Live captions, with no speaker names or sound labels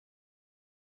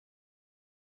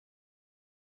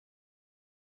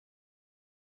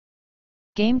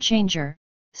Game changer,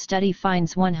 study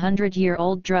finds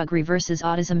 100-year-old drug reverses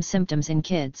autism symptoms in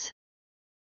kids.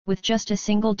 With just a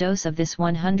single dose of this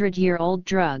 100-year-old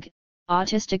drug,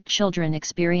 autistic children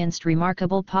experienced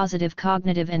remarkable positive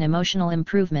cognitive and emotional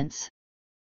improvements.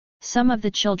 Some of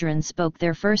the children spoke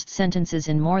their first sentences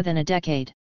in more than a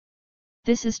decade.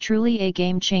 This is truly a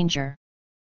game changer.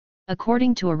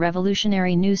 According to a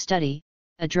revolutionary new study,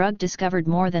 a drug discovered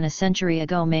more than a century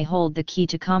ago may hold the key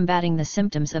to combating the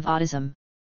symptoms of autism.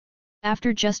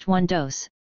 After just one dose,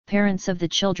 parents of the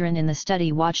children in the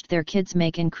study watched their kids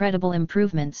make incredible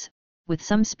improvements, with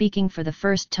some speaking for the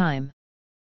first time.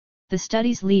 The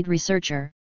study's lead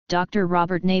researcher, Dr.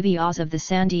 Robert Naviaux of the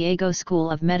San Diego School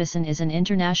of Medicine, is an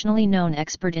internationally known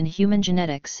expert in human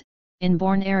genetics,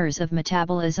 inborn errors of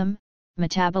metabolism,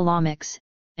 metabolomics,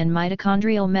 and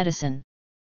mitochondrial medicine.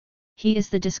 He is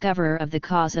the discoverer of the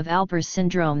cause of Alpers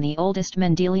syndrome, the oldest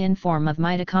Mendelian form of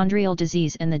mitochondrial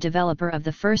disease, and the developer of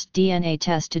the first DNA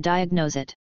test to diagnose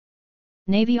it.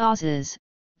 Naviaux is,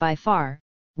 by far,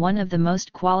 one of the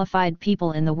most qualified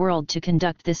people in the world to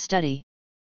conduct this study.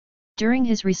 During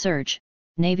his research,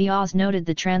 Naviaux noted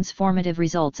the transformative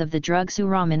results of the drug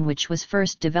Suramin, which was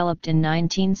first developed in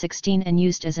 1916 and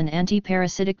used as an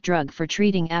anti-parasitic drug for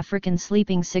treating African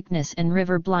sleeping sickness and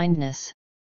river blindness.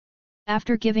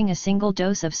 After giving a single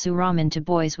dose of Suramin to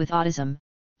boys with autism,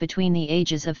 between the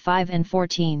ages of 5 and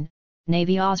 14,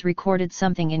 Naviaux recorded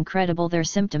something incredible: their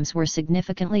symptoms were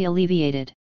significantly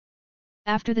alleviated.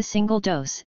 After the single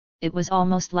dose, it was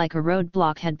almost like a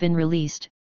roadblock had been released,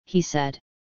 he said.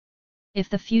 If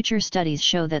the future studies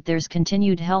show that there's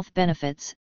continued health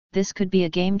benefits, this could be a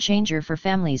game changer for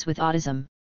families with autism.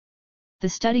 The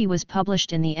study was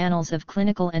published in the Annals of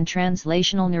Clinical and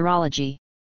Translational Neurology.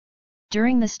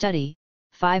 During the study,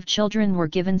 5 children were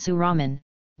given Suramin,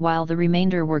 while the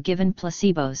remainder were given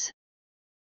placebos.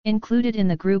 Included in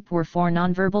the group were 4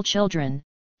 nonverbal children,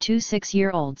 2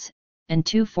 6-year-olds, and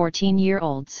 2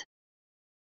 14-year-olds.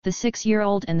 The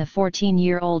 6-year-old and the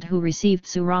 14-year-old who received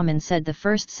Suramin said the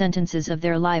first sentences of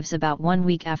their lives about 1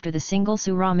 week after the single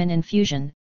Suramin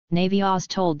infusion, Naviaux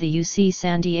told the UC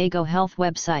San Diego Health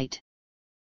website.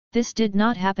 This did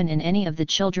not happen in any of the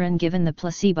children given the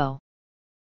placebo.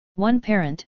 One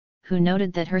parent, who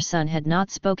noted that her son had not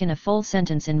spoken a full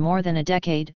sentence in more than a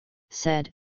decade,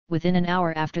 said, within an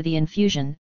hour after the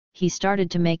infusion, he started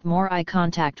to make more eye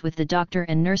contact with the doctor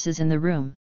and nurses in the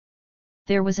room.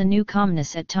 There was a new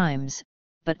calmness at times,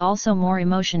 but also more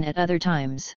emotion at other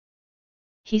times.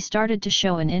 He started to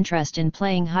show an interest in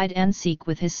playing hide and seek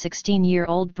with his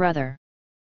 16-year-old brother.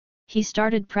 He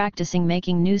started practicing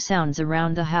making new sounds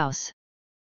around the house.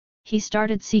 He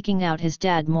started seeking out his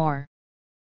dad more.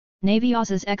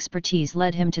 Naviaux's expertise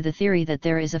led him to the theory that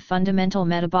there is a fundamental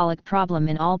metabolic problem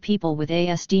in all people with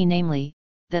ASD, namely,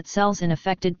 that cells in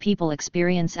affected people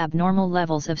experience abnormal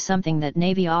levels of something that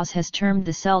Naviaux has termed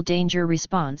the cell danger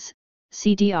response,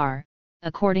 CDR,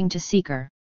 according to Seeker.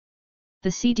 The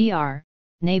CDR,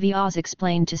 Naviaux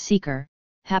explained to Seeker,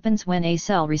 happens when a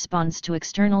cell responds to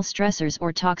external stressors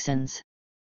or toxins.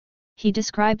 He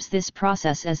describes this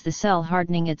process as the cell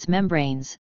hardening its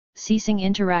membranes, ceasing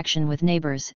interaction with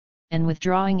neighbors, and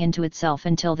withdrawing into itself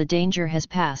until the danger has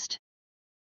passed.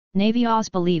 Naviaux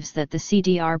believes that the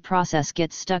CDR process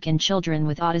gets stuck in children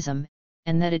with autism,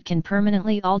 and that it can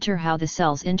permanently alter how the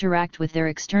cells interact with their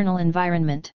external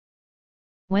environment.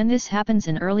 When this happens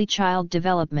in early child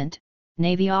development,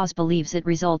 Naviaux believes it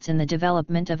results in the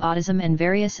development of autism and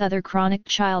various other chronic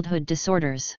childhood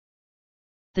disorders.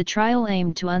 The trial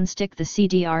aimed to unstick the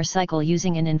CDR cycle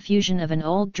using an infusion of an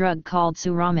old drug called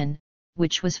Suramin,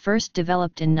 which was first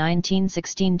developed in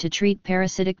 1916 to treat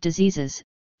parasitic diseases,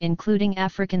 including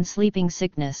African sleeping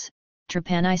sickness,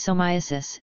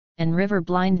 trypanosomiasis, and river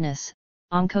blindness,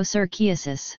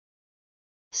 onchocerciasis.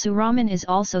 Suramin is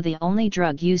also the only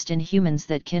drug used in humans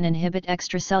that can inhibit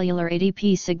extracellular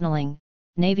ADP signaling,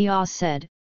 Naviaux said,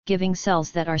 giving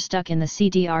cells that are stuck in the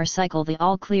CDR cycle the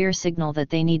all-clear signal that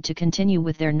they need to continue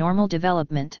with their normal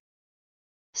development.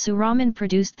 Suramin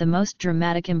produced the most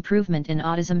dramatic improvement in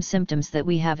autism symptoms that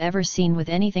we have ever seen with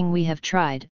anything we have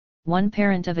tried, one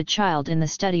parent of a child in the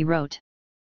study wrote.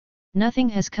 Nothing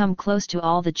has come close to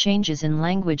all the changes in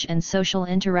language and social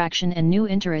interaction and new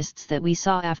interests that we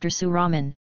saw after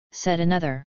Suramin, said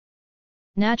another.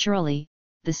 Naturally,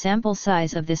 the sample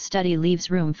size of this study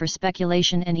leaves room for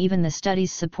speculation, and even the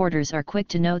study's supporters are quick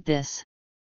to note this.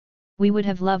 We would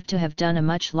have loved to have done a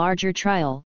much larger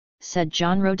trial, said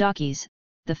John Rodakis,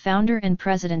 the founder and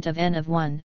president of N of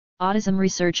 1, Autism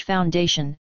Research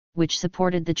Foundation, which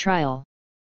supported the trial.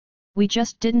 We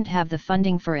just didn't have the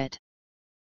funding for it.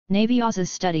 Naviaux's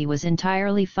study was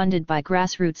entirely funded by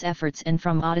grassroots efforts and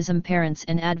from autism parents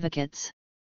and advocates.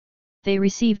 They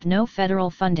received no federal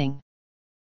funding.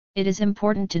 It is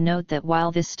important to note that while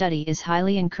this study is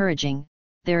highly encouraging,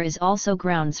 there is also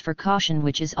grounds for caution,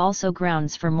 which is also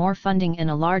grounds for more funding and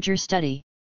a larger study.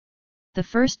 The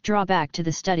first drawback to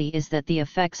the study is that the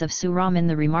effects of Suramin,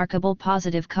 the remarkable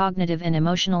positive cognitive and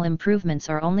emotional improvements,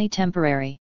 are only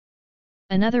temporary.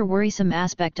 Another worrisome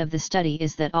aspect of the study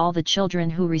is that all the children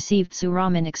who received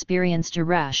Suramin experienced a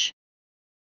rash.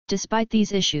 Despite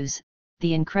these issues,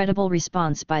 the incredible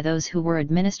response by those who were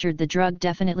administered the drug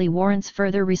definitely warrants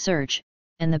further research,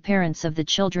 and the parents of the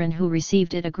children who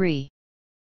received it agree.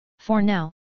 For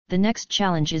now, the next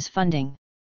challenge is funding.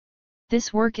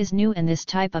 This work is new and this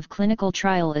type of clinical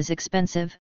trial is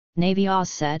expensive, Naviaux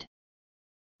said.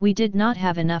 We did not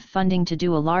have enough funding to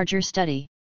do a larger study.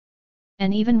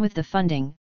 And even with the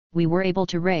funding we were able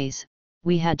to raise,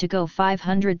 we had to go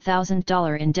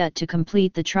 $500,000 in debt to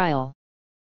complete the trial.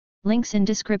 Links in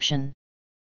description.